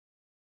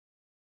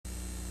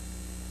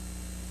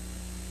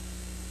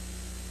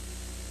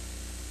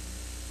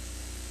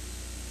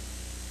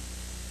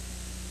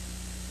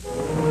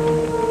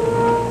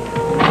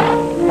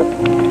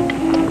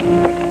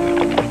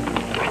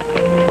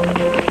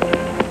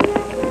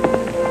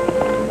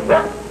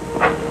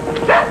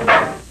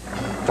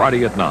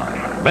Friday at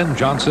 9. Ben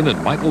Johnson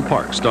and Michael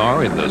Park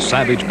star in The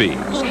Savage Bees.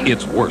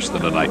 It's worse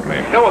than a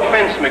nightmare. No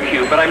offense,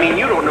 McHugh, but I mean,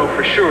 you don't know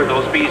for sure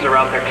those bees are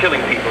out there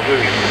killing people, do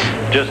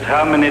you? Just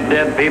how many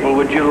dead people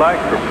would you like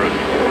for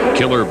proof?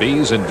 Killer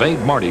bees invade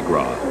Mardi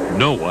Gras.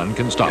 No one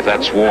can stop If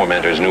that swarm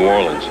enters New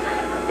Orleans,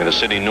 the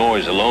city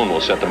noise alone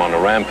will set them on a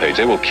rampage.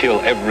 They will kill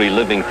every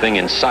living thing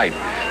in sight.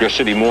 Your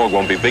city morgue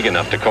won't be big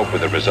enough to cope with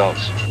the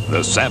results.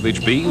 The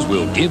Savage Bees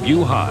will give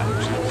you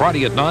hives.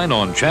 Friday at 9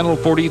 on Channel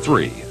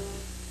 43.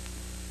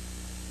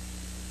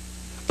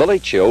 The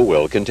Late Show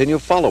will continue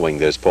following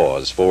this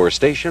pause for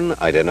station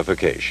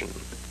identification.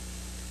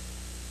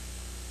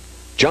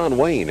 John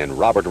Wayne and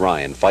Robert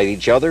Ryan fight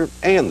each other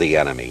and the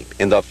enemy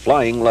in The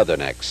Flying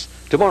Leathernecks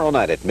tomorrow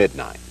night at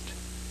midnight.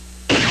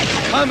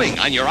 Coming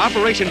on your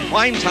Operation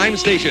Primetime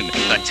station,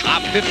 the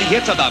top 50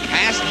 hits of the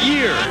past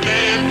year.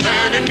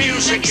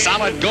 Music.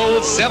 Solid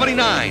Gold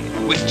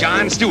 79 with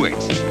John Stewart,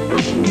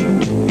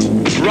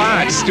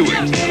 Rod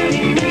Stewart,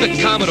 the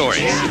Commodores,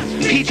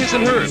 Peaches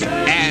and Herb,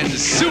 and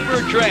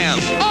Super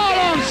Tramp. All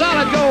on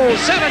Solid Gold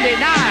 79.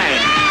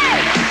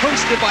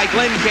 Hosted by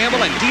Glenn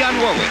Campbell and Dionne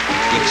Warwick,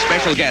 with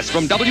special guests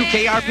from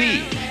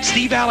WKRP,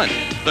 Steve Allen,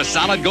 the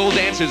Solid Gold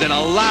dancers, and a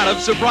lot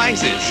of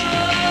surprises.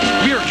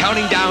 We're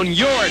counting down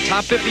your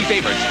top 50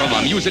 favorites from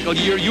a musical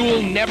year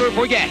you'll never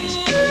forget.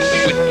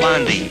 With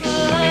Blondie,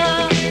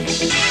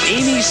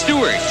 Amy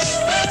Stewart,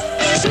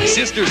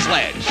 Sister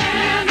Sledge,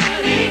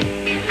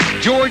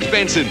 George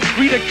Benson,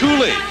 Rita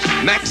Coolidge,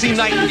 Maxine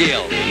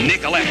Nightingale,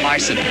 Nicolette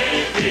Larson.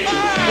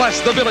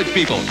 Plus the Village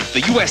People,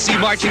 the USC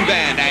Marching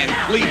Band, and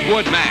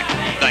Fleetwood Mac.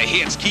 The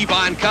hits keep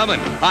on coming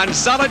on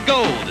Solid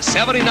Gold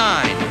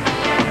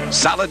 79.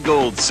 Solid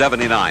Gold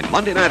 79,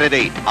 Monday night at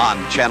 8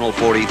 on Channel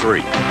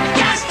 43.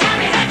 Just tell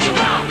me that you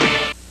won't.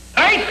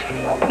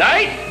 Night!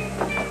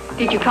 Night!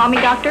 Did you call me,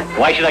 Doctor?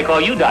 Why should I call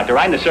you Doctor?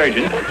 I'm the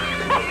surgeon.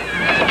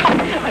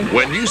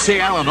 When you see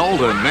Alan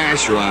Alda and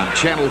Masher on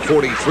Channel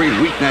 43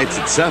 weeknights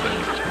at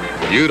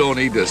 7, you don't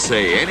need to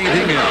say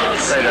anything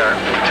else. Say there,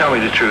 tell me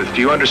the truth.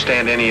 Do you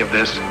understand any of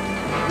this?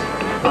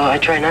 Oh, I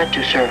try not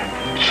to, sir.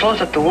 It slows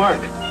up the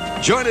work.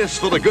 Join us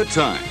for the good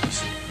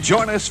times.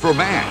 Join us for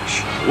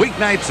MASH,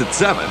 weeknights at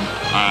 7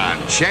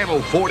 on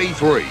Channel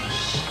 43.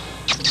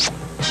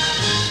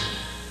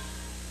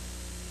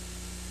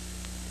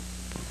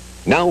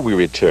 Now we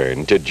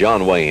return to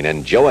John Wayne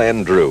and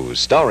Joanne Drew,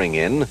 starring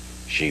in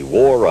She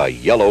Wore a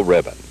Yellow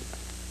Ribbon.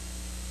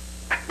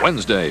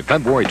 Wednesday,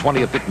 February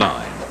 20th at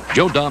 9.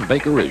 Joe Don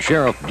Baker is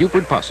Sheriff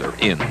Buford Pusser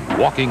in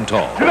Walking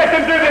Tall. You let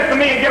them do this to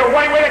me and get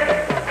away with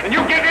it, and you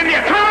get in the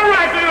eternal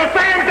right to do the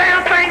same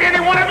damn thing to any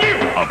one of you.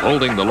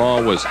 Upholding the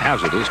law was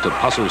hazardous to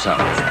Pusser's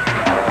health.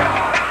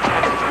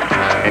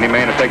 Any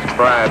man who takes a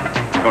bribe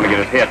is going to get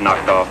his head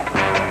knocked off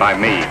by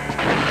me.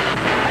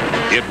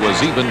 It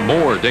was even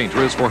more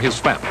dangerous for his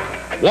family.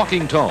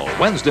 Walking Tall,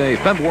 Wednesday,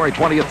 February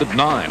 20th at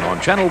 9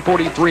 on Channel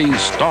 43's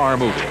Star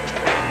Movie.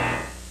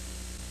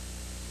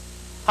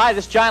 Hi,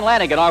 this is John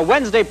Lanigan. Our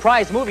Wednesday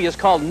prize movie is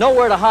called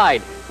Nowhere to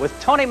Hide with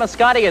Tony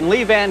Muscati and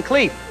Lee Van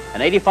Cleef,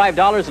 and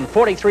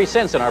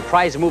 $85.43 in our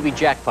prize movie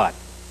jackpot.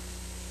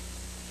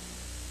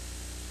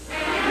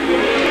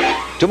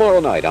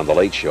 Tomorrow night on The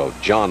Late Show,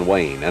 John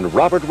Wayne and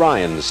Robert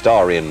Ryan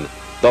star in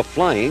The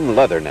Flying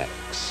Leathernecks.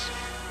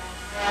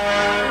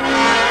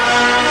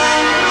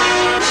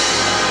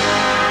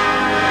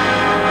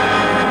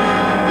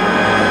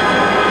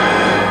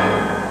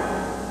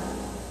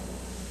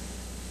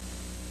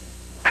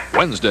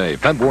 Wednesday,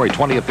 February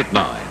 20th at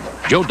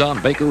 9. Joe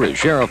Don Baker is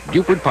Sheriff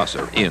Buford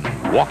Pusser in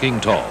Walking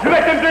Tall. You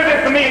let them do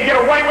this to me and get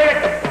away with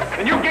it,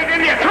 and you get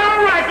in the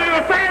eternal right to do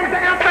the same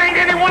damn thing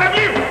to any one of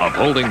you.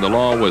 Upholding the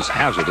law was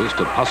hazardous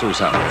to Pusser's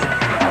health.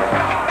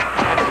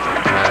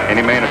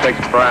 Any man who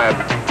takes a bribe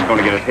is going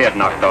to get his head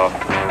knocked off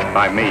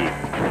by me.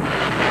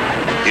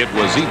 It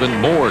was even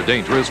more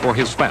dangerous for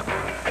his family.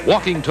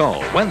 Walking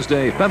Tall,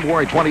 Wednesday,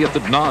 February 20th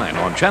at 9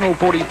 on Channel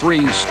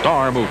 43's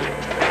Star Movie.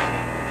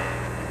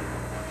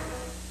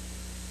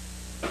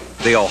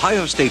 The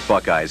Ohio State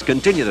Buckeyes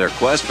continue their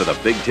quest for the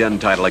Big Ten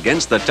title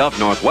against the tough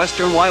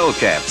Northwestern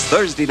Wildcats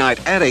Thursday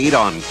night at 8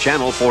 on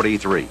Channel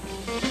 43.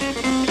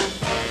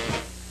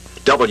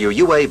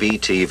 WUAB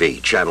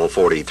TV, Channel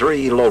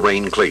 43,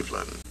 Lorraine,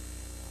 Cleveland.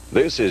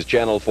 This is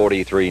Channel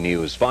 43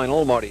 News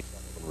Final. Marty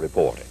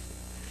reporting.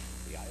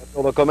 The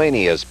Ayatollah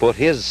Khomeini has put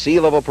his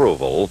seal of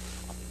approval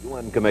on the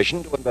UN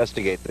Commission to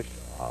investigate the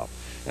Shah.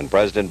 And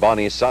President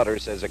Bonnie Sauter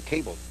says a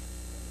cable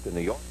to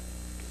New York.